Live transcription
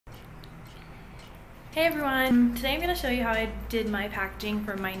Hey everyone! Today I'm going to show you how I did my packaging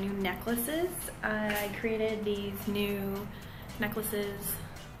for my new necklaces. I created these new necklaces.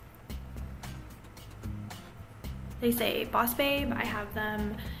 They say Boss Babe. I have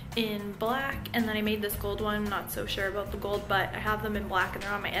them in black, and then I made this gold one. I'm not so sure about the gold, but I have them in black and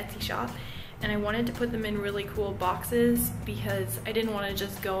they're on my Etsy shop. And I wanted to put them in really cool boxes because I didn't want to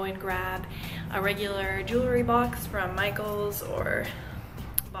just go and grab a regular jewelry box from Michael's or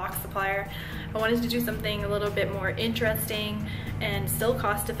box supplier. I wanted to do something a little bit more interesting and still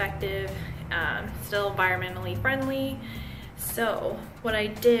cost effective, still environmentally friendly. So what I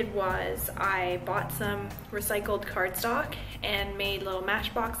did was I bought some recycled cardstock and made little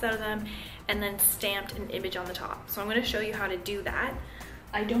matchbox out of them and then stamped an image on the top. So I'm going to show you how to do that.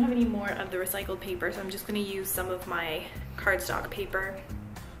 I don't have any more of the recycled paper, so I'm just going to use some of my cardstock paper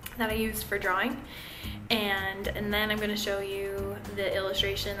that I used for drawing. And then I'm going to show you the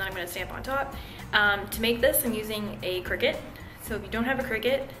illustration that I'm going to stamp on top. To make this, I'm using a Cricut. So if you don't have a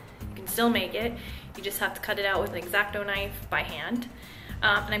Cricut, you can still make it. You just have to cut it out with an exacto knife by hand.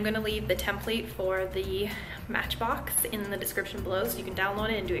 And I'm going to leave the template for the matchbox in the description below so you can download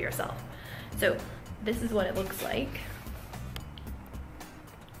it and do it yourself. So this is what it looks like.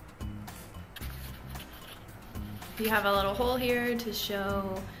 You have a little hole here to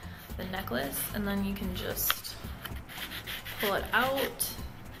show the necklace, and then you can just pull it out,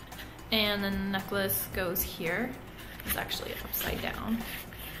 and then the necklace goes here. It's actually upside down.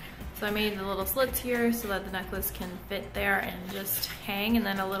 So I made the little slits here so that the necklace can fit there and just hang, and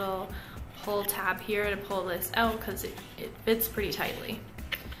then a little pull tab here to pull this out because it fits pretty tightly.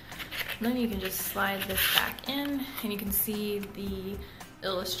 And then you can just slide this back in, and you can see the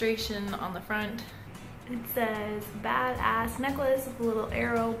illustration on the front. It says badass necklace with a little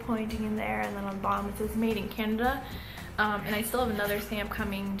arrow pointing in there, and then on the bottom it says made in Canada. And I still have another stamp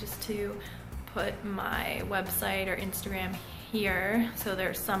coming just to put my website or Instagram here, so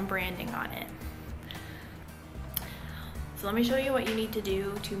there's some branding on it. So let me show you what you need to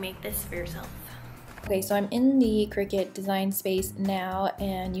do to make this for yourself. Okay, so I'm in the Cricut design space now,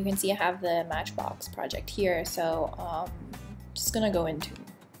 and you can see I have the Matchbox project here, so I'm just gonna go into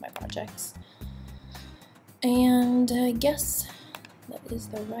my projects. And I guess that is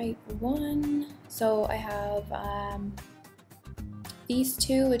the right one. So I have these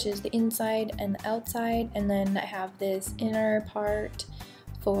two, which is the inside and the outside, and then I have this inner part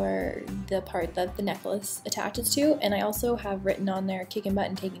for the part that the necklace attaches to, and I also have written on there kicking butt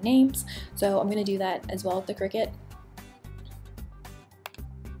and taking names, so I'm going to do that as well with the Cricut.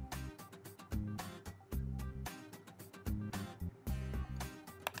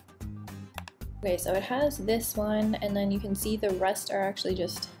 Okay, so it has this one, and then you can see the rest are actually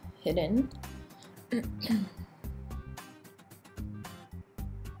just hidden.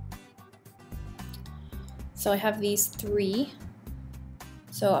 So I have these three.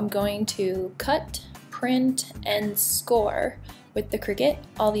 So I'm going to cut, print, and score with the Cricut.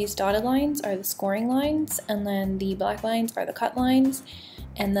 All these dotted lines are the scoring lines, and then the black lines are the cut lines,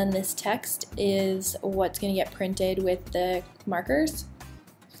 and then this text is what's going to get printed with the markers.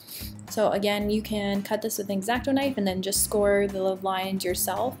 So again, you can cut this with an exacto knife and then just score the lines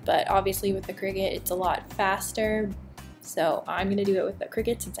yourself, but obviously with the Cricut it's a lot faster, so I'm going to do it with the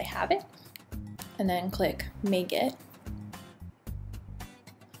Cricut since I have it. And then click Make It.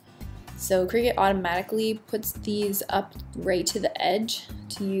 So Cricut automatically puts these up right to the edge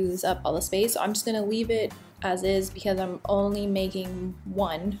to use up all the space, so I'm just going to leave it as is because I'm only making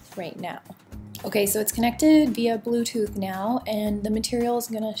one right now. Okay, so it's connected via Bluetooth now, and the material is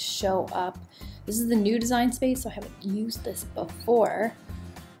going to show up. This is the new design space, so I haven't used this before,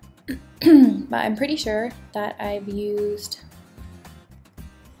 but I'm pretty sure that I've used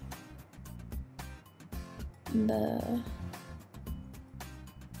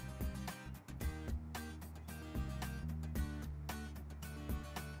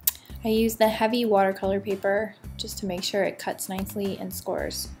I used the heavy watercolor paper just to make sure it cuts nicely and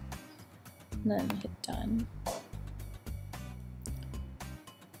scores. And then hit done.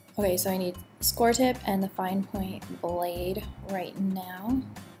 Okay, so I need the score tip and the fine point blade right now.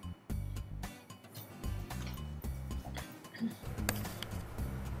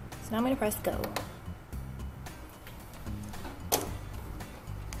 So now I'm going to press go.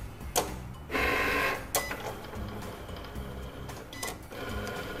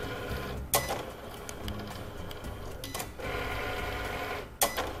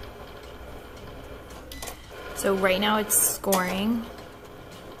 So right now it's scoring.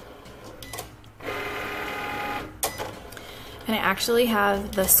 And I actually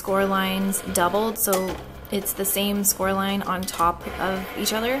have the score lines doubled, so it's the same score line on top of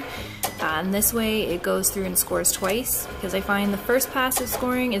each other. And this way it goes through and scores twice, because I find the first pass of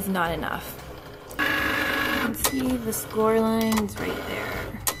scoring is not enough. You can see the score lines right there.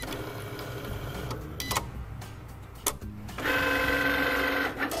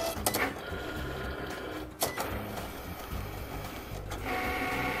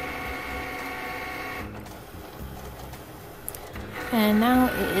 And now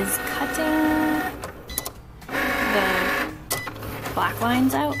it is cutting the black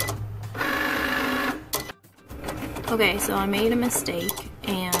lines out. Okay, so I made a mistake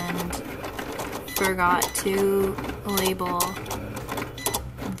and forgot to label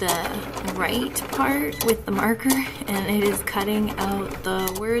the right part with the marker, and it is cutting out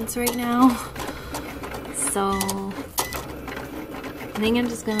the words right now. So I think I'm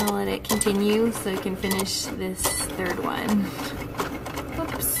just gonna let it continue so I can finish this third one.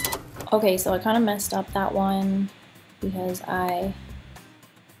 Oops. Okay, so I kind of messed up that one because I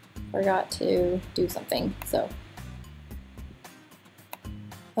forgot to do something, so.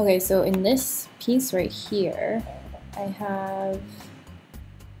 Okay, so in this piece right here, I have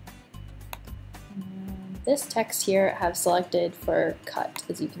this text here I have selected for cut,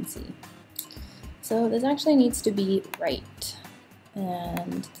 as you can see. So this actually needs to be right,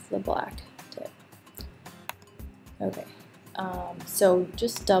 and the black tip. Okay, so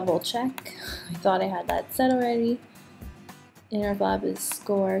just double check. I thought I had that set already. Inner flap is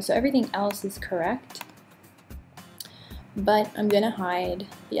score, so everything else is correct. But I'm gonna hide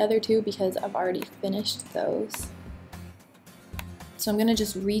the other two because I've already finished those. So I'm gonna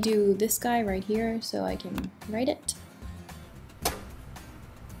just redo this guy right here so I can write it.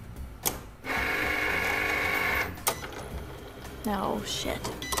 No, shit.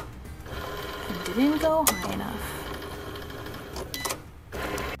 I didn't go high enough.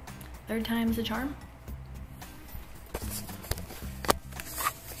 Third time's the charm.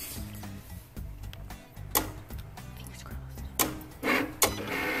 Fingers crossed.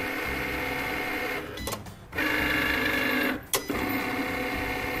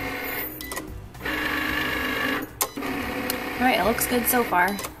 Alright, it looks good so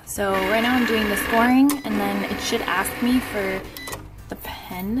far. So right now I'm doing the scoring, and then it should ask me for the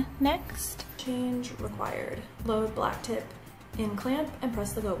pen next. Change required. Load black tip in clamp and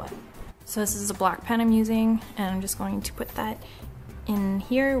press the go button. So this is a black pen I'm using, and I'm just going to put that in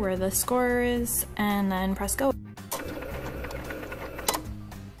here where the scorer is, and then press go. So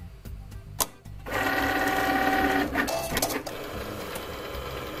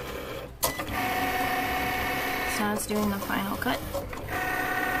now it's doing the final cut.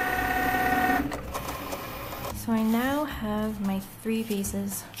 So I now have my three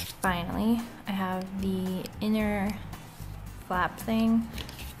pieces, finally. I have the inner flap thing,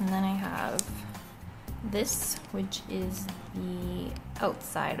 and then I have this, which is the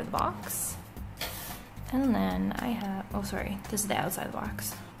outside of the box. And then I have, oh sorry, this is the outside of the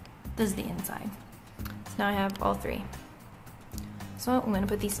box. This is the inside. So now I have all three. So I'm gonna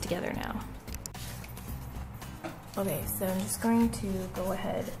put these together now. Okay, so I'm just going to go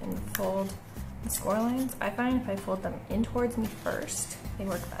ahead and fold the score lines. I find if I fold them in towards me first, they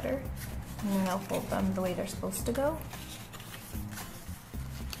work better. And then I'll fold them the way they're supposed to go.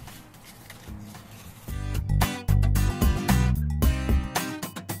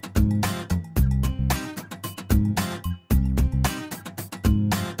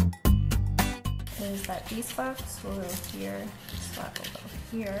 Is that these flaps will go here, this flap will go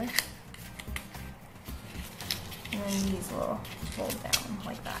here, and then these will fold down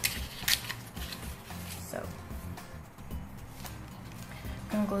like that. So,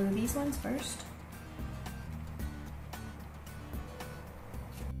 I'm gonna glue these ones first.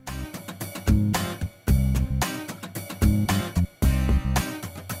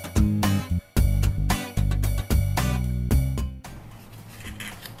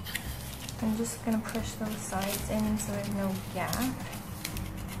 I'm just gonna push those sides in so there's no gap.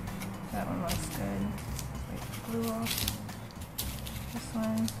 That one looks good. Wipe the glue off. This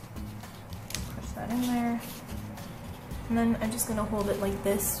one. Push that in there. And then I'm just gonna hold it like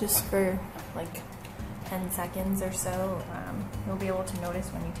this just for like 10 seconds or so. You'll be able to notice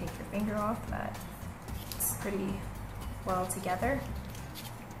when you take your finger off that it's pretty well together.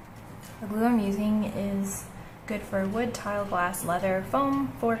 The glue I'm using is good for wood, tile, glass, leather,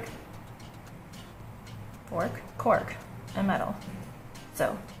 foam, cork, and metal.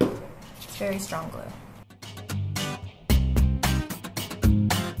 So, it's very strong glue.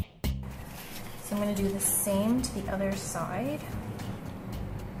 So I'm going to do the same to the other side.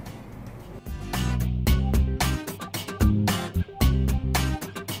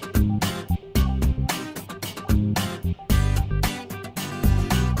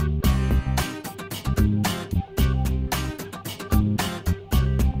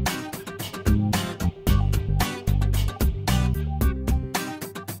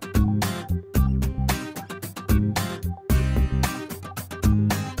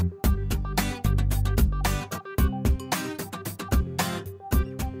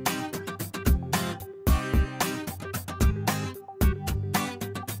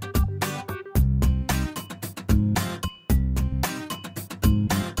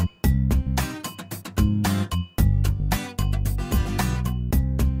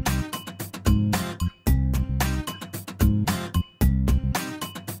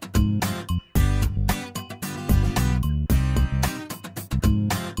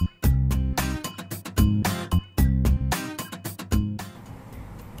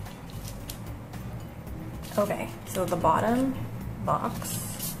 Okay, so the bottom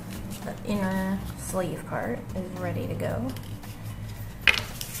box, the inner sleeve part, is ready to go.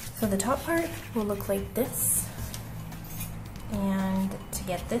 So the top part will look like this, and to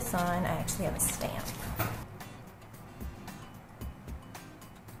get this on, I actually have a stamp.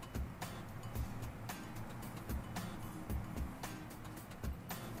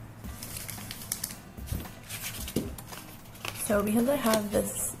 So because I have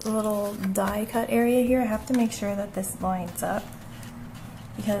this little die cut area here, I have to make sure that this lines up,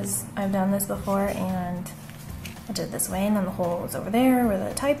 because I've done this before and I did it this way and then the hole was over there where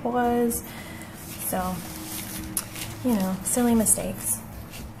the type was. So, you know, silly mistakes.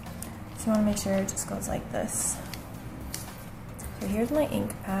 So you want to make sure it just goes like this. So here's my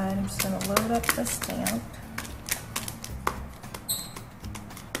ink pad. I'm just going to load up the stamp.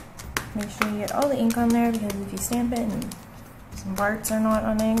 Make sure you get all the ink on there, because if you stamp it and some parts are not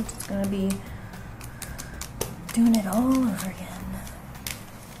uninked, it's going to be doing it all over again.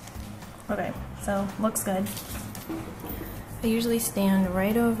 Okay, so looks good. I usually stand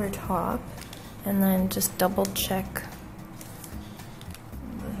right over top and then just double check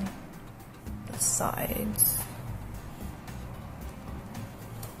the sides.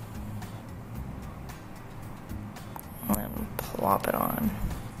 And then plop it on.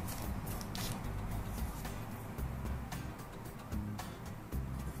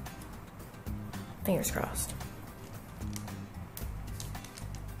 Fingers crossed.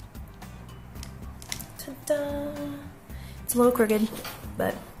 Ta-da! It's a little crooked,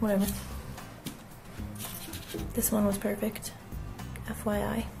 but whatever. This one was perfect.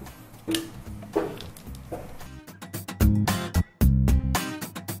 FYI.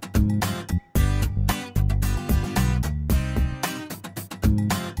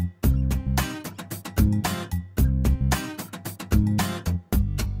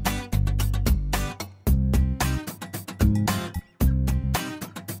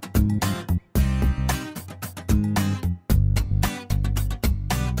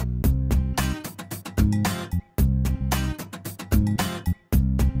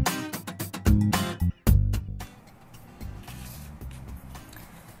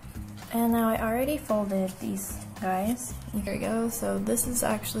 And now I already folded these guys. Here we go. So this is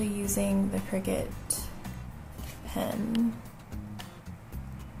actually using the Cricut pen.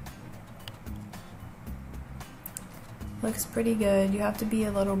 Looks pretty good. You have to be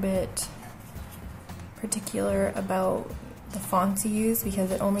a little bit particular about the fonts you use,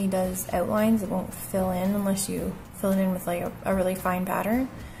 because it only does outlines. It won't fill in unless you fill it in with like a really fine pattern.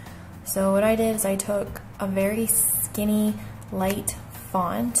 So what I did is I took a very skinny, light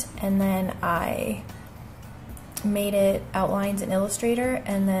font, and then I made it outlines in Illustrator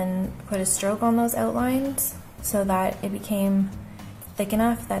and then put a stroke on those outlines so that it became thick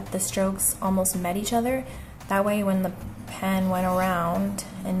enough that the strokes almost met each other. That way when the pen went around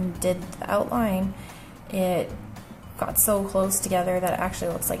and did the outline, it got so close together that it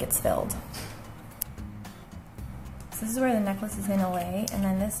actually looks like it's filled. So this is where the necklace is going to lay, and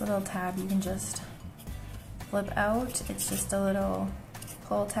then this little tab you can just flip out. It's just a little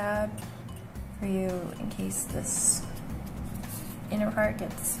pull tab for you in case this inner part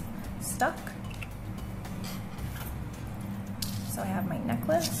gets stuck. So I have my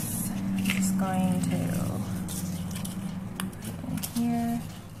necklace. I'm just going to put it in here.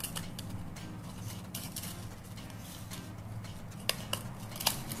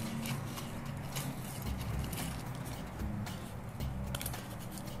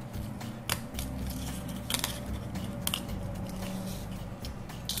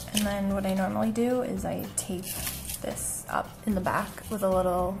 And then what I normally do is I tape this up in the back with a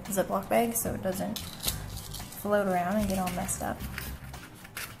little Ziploc bag so it doesn't float around and get all messed up.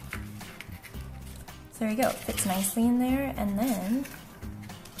 So there you go, it fits nicely in there, and then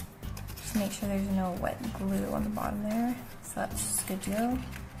just make sure there's no wet glue on the bottom there, so that's just good to go.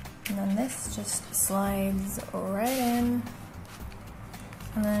 And then this just slides right in,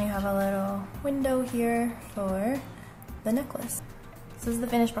 and then you have a little window here for the necklace. So this is the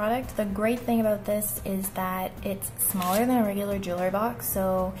finished product. The great thing about this is that it's smaller than a regular jewelry box,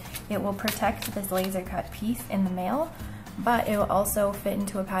 so it will protect this laser cut piece in the mail, but it will also fit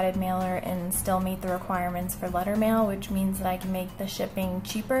into a padded mailer and still meet the requirements for letter mail, which means that I can make the shipping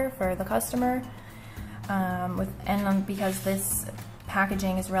cheaper for the customer. Because this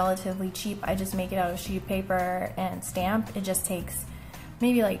packaging is relatively cheap, I just make it out of sheet paper and stamp. It just takes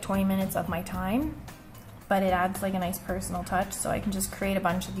maybe like 20 minutes of my time, but it adds like a nice personal touch, so I can just create a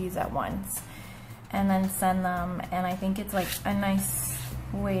bunch of these at once and then send them, and I think it's like a nice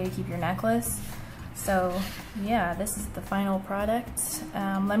way to keep your necklace. So yeah, this is the final product.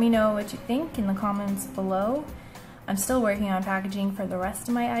 Let me know what you think in the comments below. I'm still working on packaging for the rest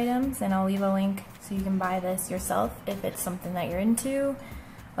of my items, and I'll leave a link so you can buy this yourself if it's something that you're into.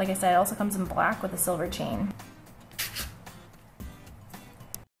 Like I said, it also comes in black with a silver chain.